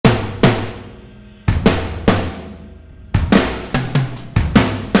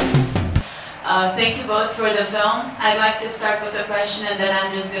Thank you both for the film. I'd like to start with a question, and then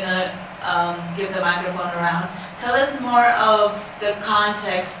I'm just going to give the microphone around. Tell us more of the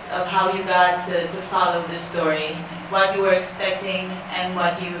context of how you got to follow this story, what you were expecting, and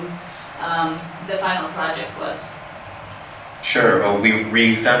what the final project was. Sure. Well,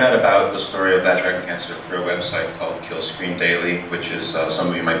 we found out about the story of that dragon cancer through a website called Kill Screen Daily, which is, some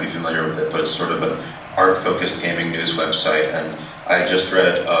of you might be familiar with it, but it's sort of an art-focused gaming news website. And I just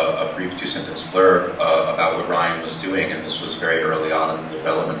read a brief two-sentence blurb about what Ryan was doing, and this was very early on in the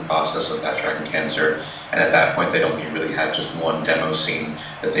development process of that dragon cancer. And at that point, they'd only really had just one demo scene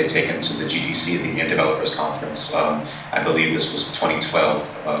that they'd taken to the GDC, the Game Developers Conference. I believe this was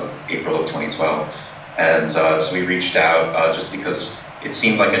 2012, April of 2012. And so we reached out just because it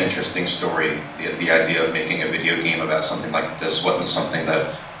seemed like an interesting story. The idea of making a video game about something like this wasn't something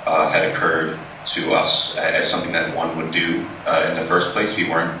that had occurred to us as something that one would do in the first place. We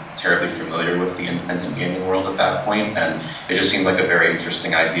weren't terribly familiar with the independent gaming world at that point, and it just seemed like a very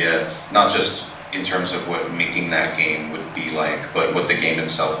interesting idea, not just in terms of what making that game would be like, but what the game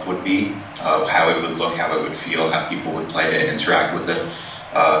itself would be, how it would look, how it would feel, how people would play it and interact with it.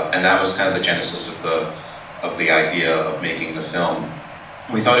 And that was kind of the genesis of the idea of making the film.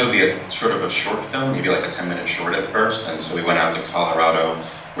 We thought it would be a sort of a short film, maybe like a 10-minute short at first, and so we went out to Colorado,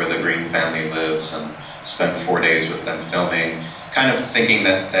 where the Green family lives, and spent 4 days with them filming, kind of thinking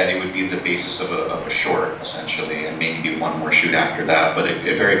that it would be the basis of a short, essentially, and maybe one more shoot after that, but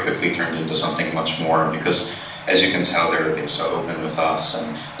it very quickly turned into something much more, because as you can tell, they're so open with us.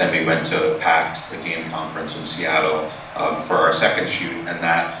 And then we went to PAX, the game conference in Seattle, for our second shoot, and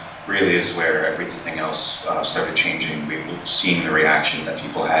that really is where everything else started changing. We were seeing the reaction that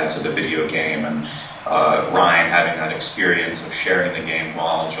people had to the video game, and Ryan having that experience of sharing the game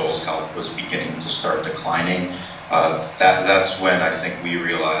while Joel's health was beginning to start declining. That's when I think we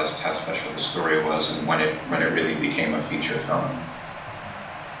realized how special the story was, and when it really became a feature film.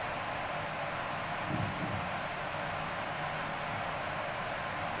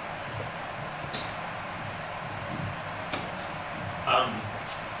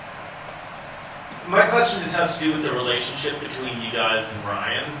 My question just has to do with the relationship between you guys and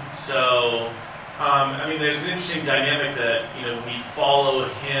Ryan. So, I mean, there's an interesting dynamic that, we follow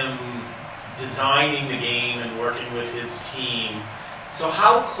him designing the game and working with his team. So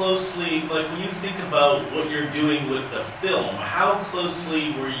how closely, like when you think about what you're doing with the film, how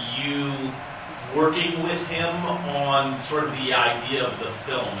closely were you working with him on sort of the idea of the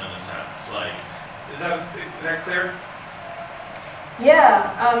film in a sense? Like, is that clear?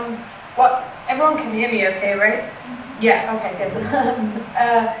 Yeah. Well, everyone can hear me okay, right? Yeah, okay, good.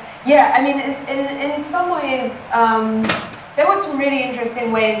 Yeah, I mean, in some ways, there were some really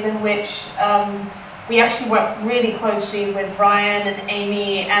interesting ways in which we actually worked really closely with Ryan and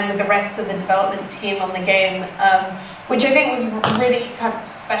Amy and with the rest of the development team on the game, which I think was a really kind of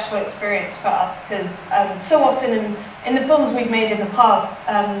special experience for us, because so often in the films we've made in the past,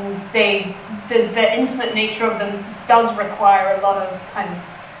 the intimate nature of them does require a lot of kind of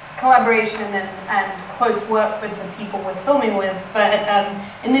collaboration and close work with the people we're filming with, but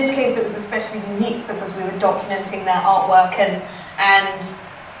in this case it was especially unique because we were documenting their artwork and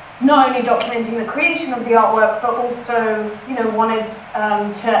not only documenting the creation of the artwork, but also wanted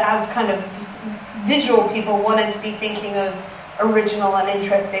to, as kind of visual people, wanted to be thinking of original and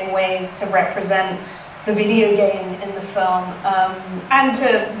interesting ways to represent the video game in the film, and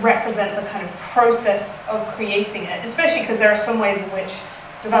to represent the kind of process of creating it, especially because there are some ways in which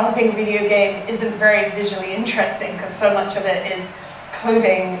developing a video game isn't very visually interesting because so much of it is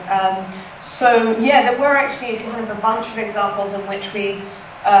coding. So yeah, there were actually kind of a bunch of examples in which we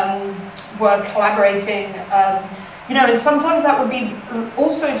were collaborating, and sometimes that would be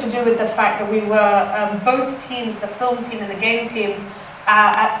also to do with the fact that we were, both teams, the film team and the game team,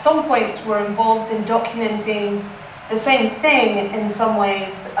 at some points were involved in documenting the same thing in some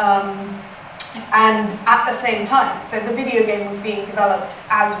ways, and at the same time. So the video game was being developed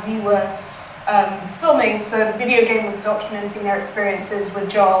as we were filming, so the video game was documenting their experiences with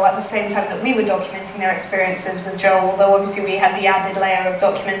Joel at the same time that we were documenting their experiences with Joel, although obviously we had the added layer of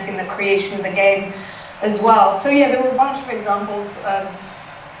documenting the creation of the game as well. So yeah, there were a bunch of examples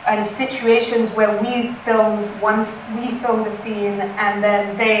and situations where we filmed a scene, and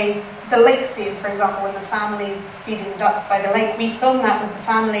then the lake scene, for example, when the family's feeding ducks by the lake, we filmed that with the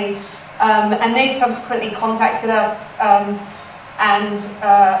family, and they subsequently contacted us,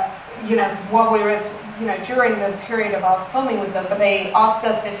 while we were, during the period of our filming with them, but they asked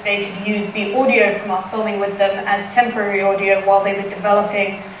us if they could use the audio from our filming with them as temporary audio while they were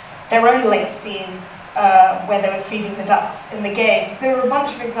developing their own lake scene where they were feeding the ducks in the game. So there were a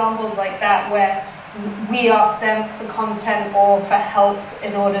bunch of examples like that where we asked them for content or for help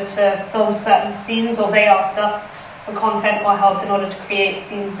in order to film certain scenes, or they asked us for content or help in order to create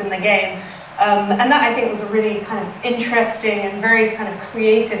scenes in the game. And that, I think, was a really kind of interesting and very kind of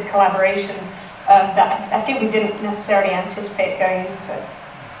creative collaboration that I think we didn't necessarily anticipate going into it.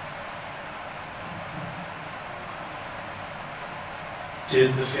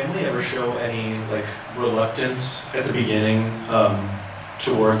 Did the family ever show any like reluctance at the beginning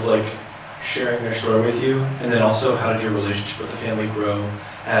towards like sharing their story with you? And then also, how did your relationship with the family grow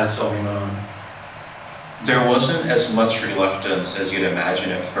as filming went on? There wasn't as much reluctance as you'd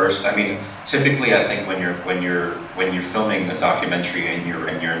imagine at first. I mean, typically, I think when you're filming a documentary and you're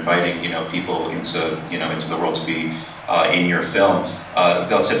inviting people into the world to be in your film,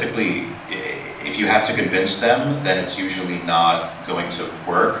 they'll typically, if you have to convince them, then it's usually not going to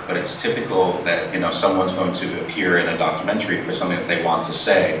work. But it's typical that someone's going to appear in a documentary for something that they want to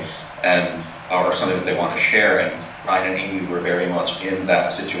say, or something that they want to share. And Ryan and Amy were very much in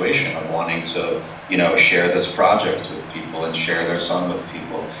that situation of wanting to, share this project with people and share their song with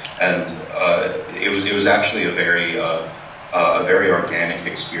people. And it was actually a very organic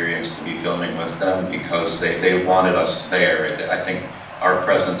experience to be filming with them, because they wanted us there. I think our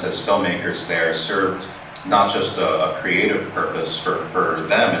presence as filmmakers there served not just a creative purpose for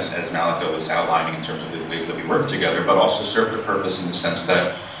them, as Malika was outlining in terms of the ways that we work together, but also served a purpose in the sense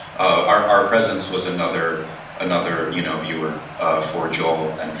that our presence was another viewer for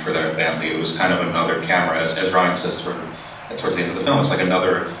Joel and for their family. It was kind of another camera, as Ryan says towards the end of the film. It's like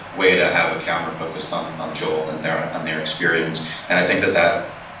another way to have a camera focused on Joel and their experience. And I think that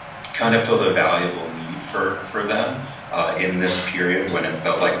kind of filled a valuable need for them in this period when it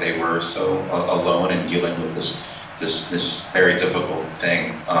felt like they were so alone and dealing with this very difficult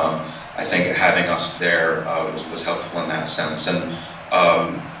thing. I think having us there was helpful in that sense. And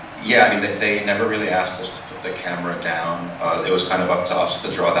yeah, I mean, they never really asked us to put the camera down. It was kind of up to us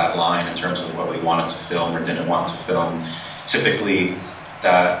to draw that line in terms of what we wanted to film or didn't want to film. Typically,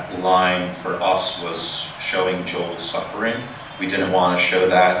 that line for us was showing Joel's suffering. We didn't want to show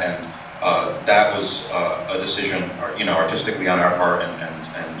that, and that was a decision, artistically on our part,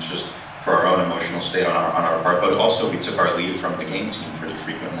 and just for our own emotional state on our part. But also, we took our lead from the game team pretty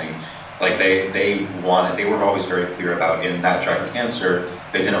frequently. Like they were always very clear about, in that Dragon Cancer,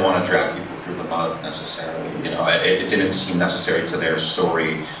 they didn't want to drag people through the mud necessarily. It didn't seem necessary to their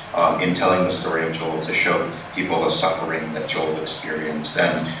story, in telling the story of Joel, to show people the suffering that Joel experienced,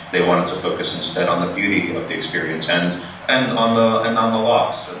 and they wanted to focus instead on the beauty of the experience and on the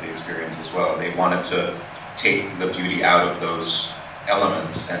loss of the experience as well. They wanted to take the beauty out of those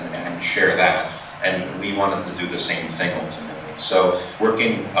elements and share that, and we wanted to do the same thing ultimately. So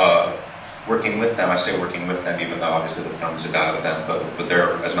working with them, I say working with them, even though obviously the film's about them, but there,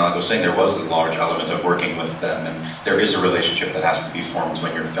 as Malika was saying, there was a large element of working with them, and there is a relationship that has to be formed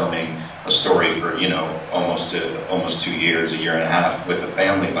when you're filming a story for almost 2 years, a year and a half with a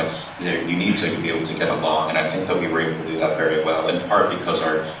family. Like, you need to be able to get along, and I think that we were able to do that very well, in part because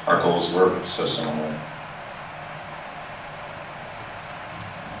our goals were so similar.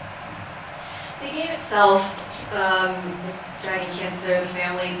 The game itself, the Dragon Cancer, the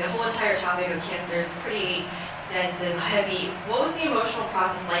family, the whole entire topic of cancer is pretty dense and heavy. What was the emotional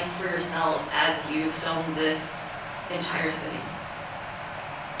process like for yourselves as you filmed this entire thing?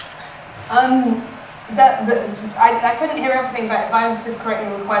 I couldn't hear everything, but if I understood correctly,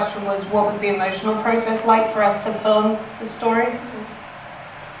 the question was, what was the emotional process like for us to film the story?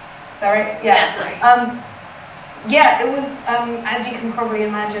 Is that right? Yeah. Yes, sorry. Yeah, it was, as you can probably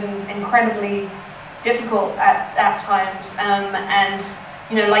imagine, incredibly difficult at times, and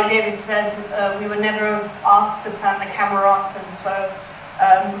like David said, we were never asked to turn the camera off, and so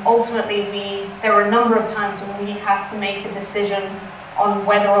ultimately there were a number of times when we had to make a decision on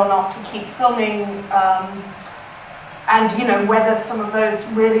whether or not to keep filming, and whether some of those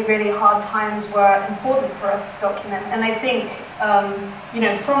really, really hard times were important for us to document. And I think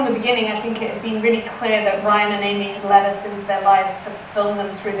from the beginning, I think it had been really clear that Ryan and Amy had led us into their lives to film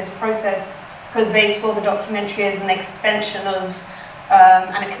them through this process, because they saw the documentary as an extension of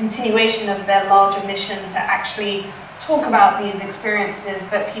and a continuation of their larger mission to actually talk about these experiences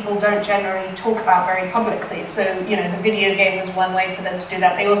that people don't generally talk about very publicly. So, the video game was one way for them to do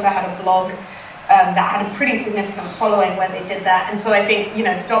that. They also had a blog that had a pretty significant following where they did that. And so I think,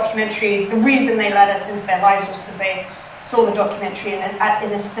 the documentary, the reason they let us into their lives was because they saw the documentary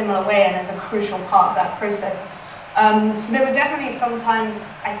in a similar way and as a crucial part of that process. So there were definitely some times,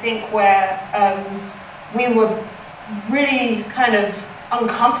 I think, where we were really kind of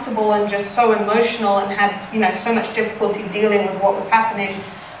uncomfortable and just so emotional and had, you know, so much difficulty dealing with what was happening,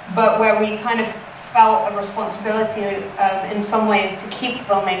 but where we kind of felt a responsibility in some ways to keep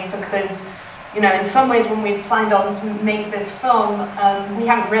filming because, you know, in some ways when we'd signed on to make this film, we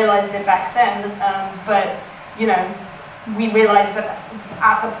hadn't realized it back then, but, you know, we realized that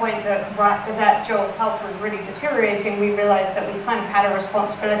at the point that Joel's health was really deteriorating, we realized that we kind of had a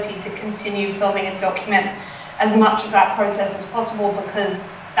responsibility to continue filming and document as much of that process as possible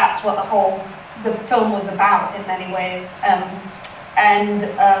because that's what the film was about in many ways.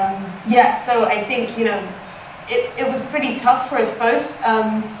 Yeah, so I think, you know, it was pretty tough for us both.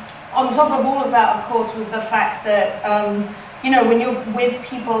 On top of all of that, of course, was the fact that, you know, when you're with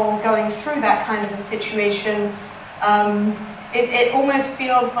people going through that kind of a situation, it almost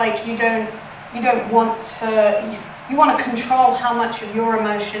feels like you want to control how much of your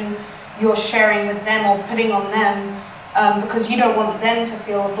emotion you're sharing with them or putting on them, because you don't want them to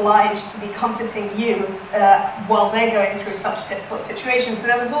feel obliged to be comforting you while they're going through such difficult situations. So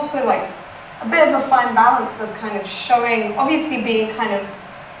there was also like a bit of a fine balance of kind of showing, obviously being kind of,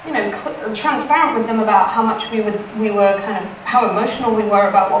 you know, transparent with them about how much we were kind of, how emotional we were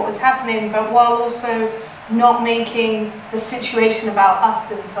about what was happening, but while also not making the situation about us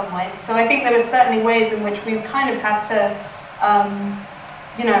in some ways. So I think there were certainly ways in which we kind of had to,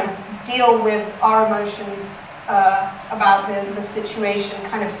 you know, deal with our emotions about the situation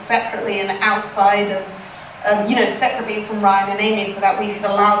kind of separately and outside of, you know, separately from Ryan and Amy so that we could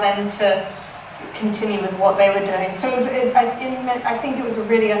allow them to continue with what they were doing. So I think it was a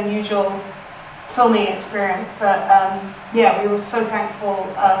really unusual filming experience, but yeah, we were so thankful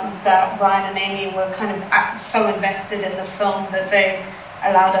that Ryan and Amy were kind of so invested in the film that they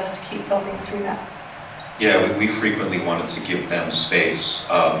allowed us to keep filming through that. Yeah, we frequently wanted to give them space,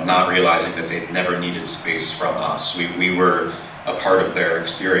 not realizing that they never needed space from us. We were a part of their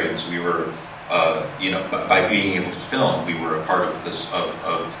experience. We were, you know, by being able to film, we were a part of this,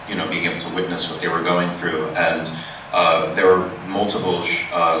 of you know, being able to witness what they were going through. And there were multiple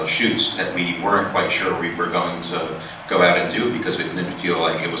shoots that we weren't quite sure we were going to go out and do because we didn't feel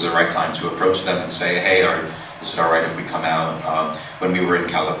like it was the right time to approach them and say, hey, is it all right if we come out? When we were in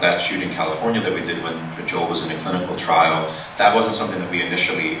that shoot in California that we did when Joel was in a clinical trial, that wasn't something that we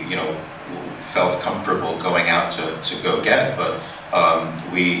initially, you know, felt comfortable going out to go get, but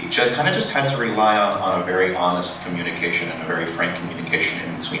we kind of just had to rely on a very honest communication and a very frank communication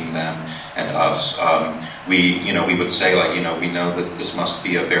in between them and us. We would say, like, you know, we know that this must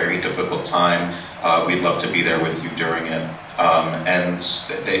be a very difficult time. We'd love to be there with you during it. And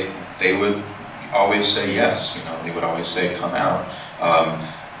they would always say yes. You know, they would always say, come out.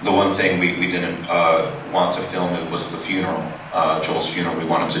 The one thing we didn't want to film was the funeral, Joel's funeral. We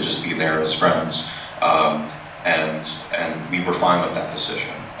wanted to just be there as friends. And we were fine with that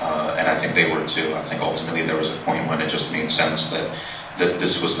decision. And I think they were too. I think ultimately there was a point when it just made sense that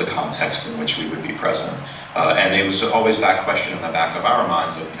this was the context in which we would be present. And it was always that question in the back of our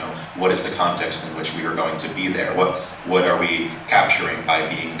minds of, you know, what is the context in which we are going to be there? What are we capturing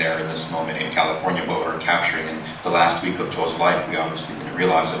by being there in this moment in California? What we're capturing in the last week of Joel's life? We obviously didn't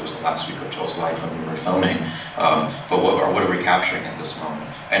realize it was the last week of Joel's life when we were filming. But what are we capturing at this moment?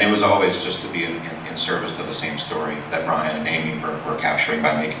 And it was always just to be in service to the same story that Ryan and Amy were capturing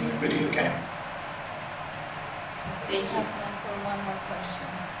by making the video game. Thank you. We have time for one more question.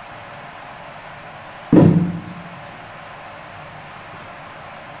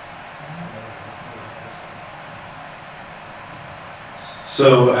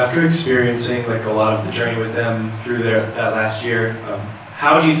 So after experiencing like a lot of the journey with them through that last year,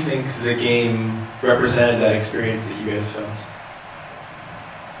 how do you think the game represented that experience that you guys felt?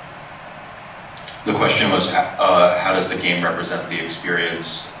 The question was, how does the game represent the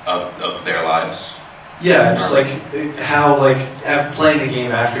experience of their lives? Yeah, just like how, like, playing the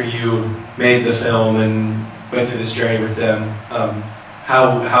game after you made the film and went through this journey with them,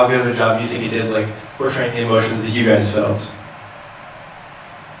 how good of a job do you think it did, like, portraying the emotions that you guys felt?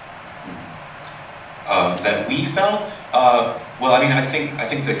 That we felt? Well, I mean, I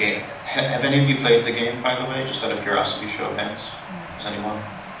think the game. Have any of you played the game, by the way? Just out of curiosity, show of hands. Does anyone?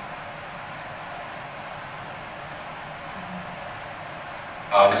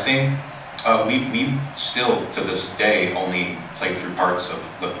 I think we still, to this day, only played through parts of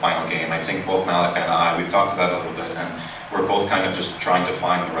the final game. I think both Malika and I, we've talked about it a little bit, and we're both kind of just trying to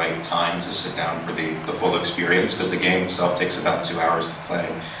find the right time to sit down for the full experience, because the game itself takes about 2 hours to play.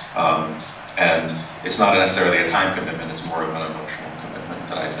 And it's not necessarily a time commitment, it's more of an emotional commitment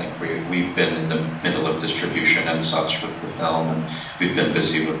that I think we've been in the middle of distribution and such with the film, and we've been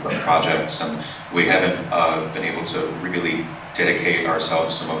busy with the projects, and we haven't been able to really dedicate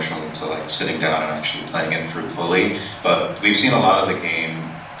ourselves emotionally to like sitting down and actually playing it through fully. But we've seen a lot of the game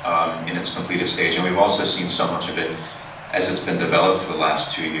in its completed stage, and we've also seen so much of it as it's been developed for the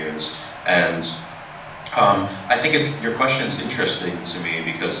last 2 years. And I think your question is interesting to me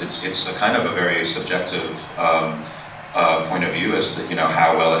because it's a kind of a very subjective point of view as to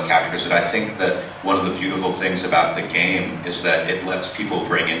how well it captures it. I think that one of the beautiful things about the game is that it lets people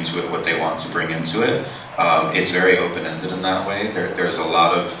bring into it what they want to bring into it. It's very open-ended in that way. There's a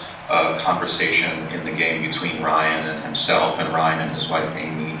lot of conversation in the game between Ryan and himself and Ryan and his wife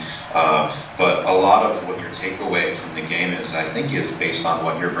Amy. But a lot of what your takeaway from the game is based on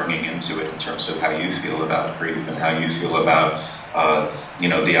what you're bringing into it in terms of how you feel about grief and how you feel about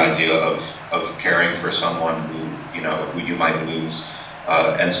the idea of caring for someone who you might lose.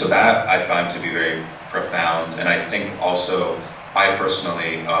 And so that I find to be very profound. And I think also I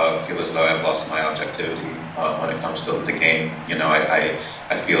personally feel as though I've lost my objectivity when it comes to the game.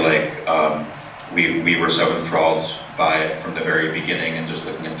 I feel like we were so enthralled by it from the very beginning and just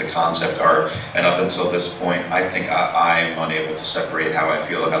looking at the concept art. And up until this point, I think I'm unable to separate how I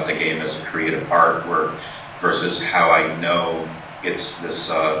feel about the game as a creative artwork versus how I know it's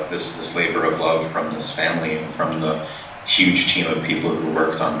this labor of love from this family and from the huge team of people who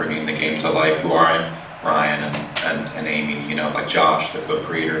worked on bringing the game to life, who aren't Ryan and Amy, like Josh, the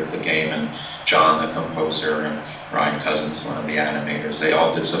co-creator of the game, and John, the composer, and Ryan Cousins, one of the animators. They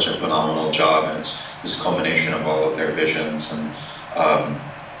all did such a phenomenal job, and it's this culmination of all of their visions. And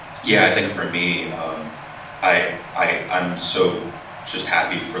I think for me, I'm so just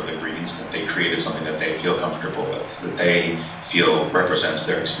happy for the Greens that they created something that they feel comfortable with, that they feel represents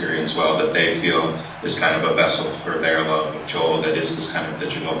their experience well, that they feel is kind of a vessel for their love of Joel, that is this kind of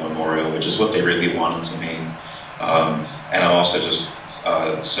digital memorial, which is what they really wanted to make. And I'm also just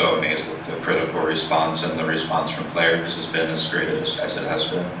so amazed that the critical response and the response from players has been as great as it has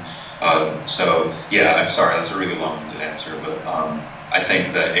been. I'm sorry, that's a really long-winded answer, but I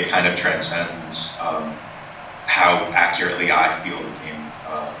think that it kind of transcends how accurately I feel the game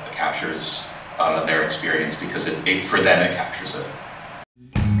captures their experience, because for them it captures it.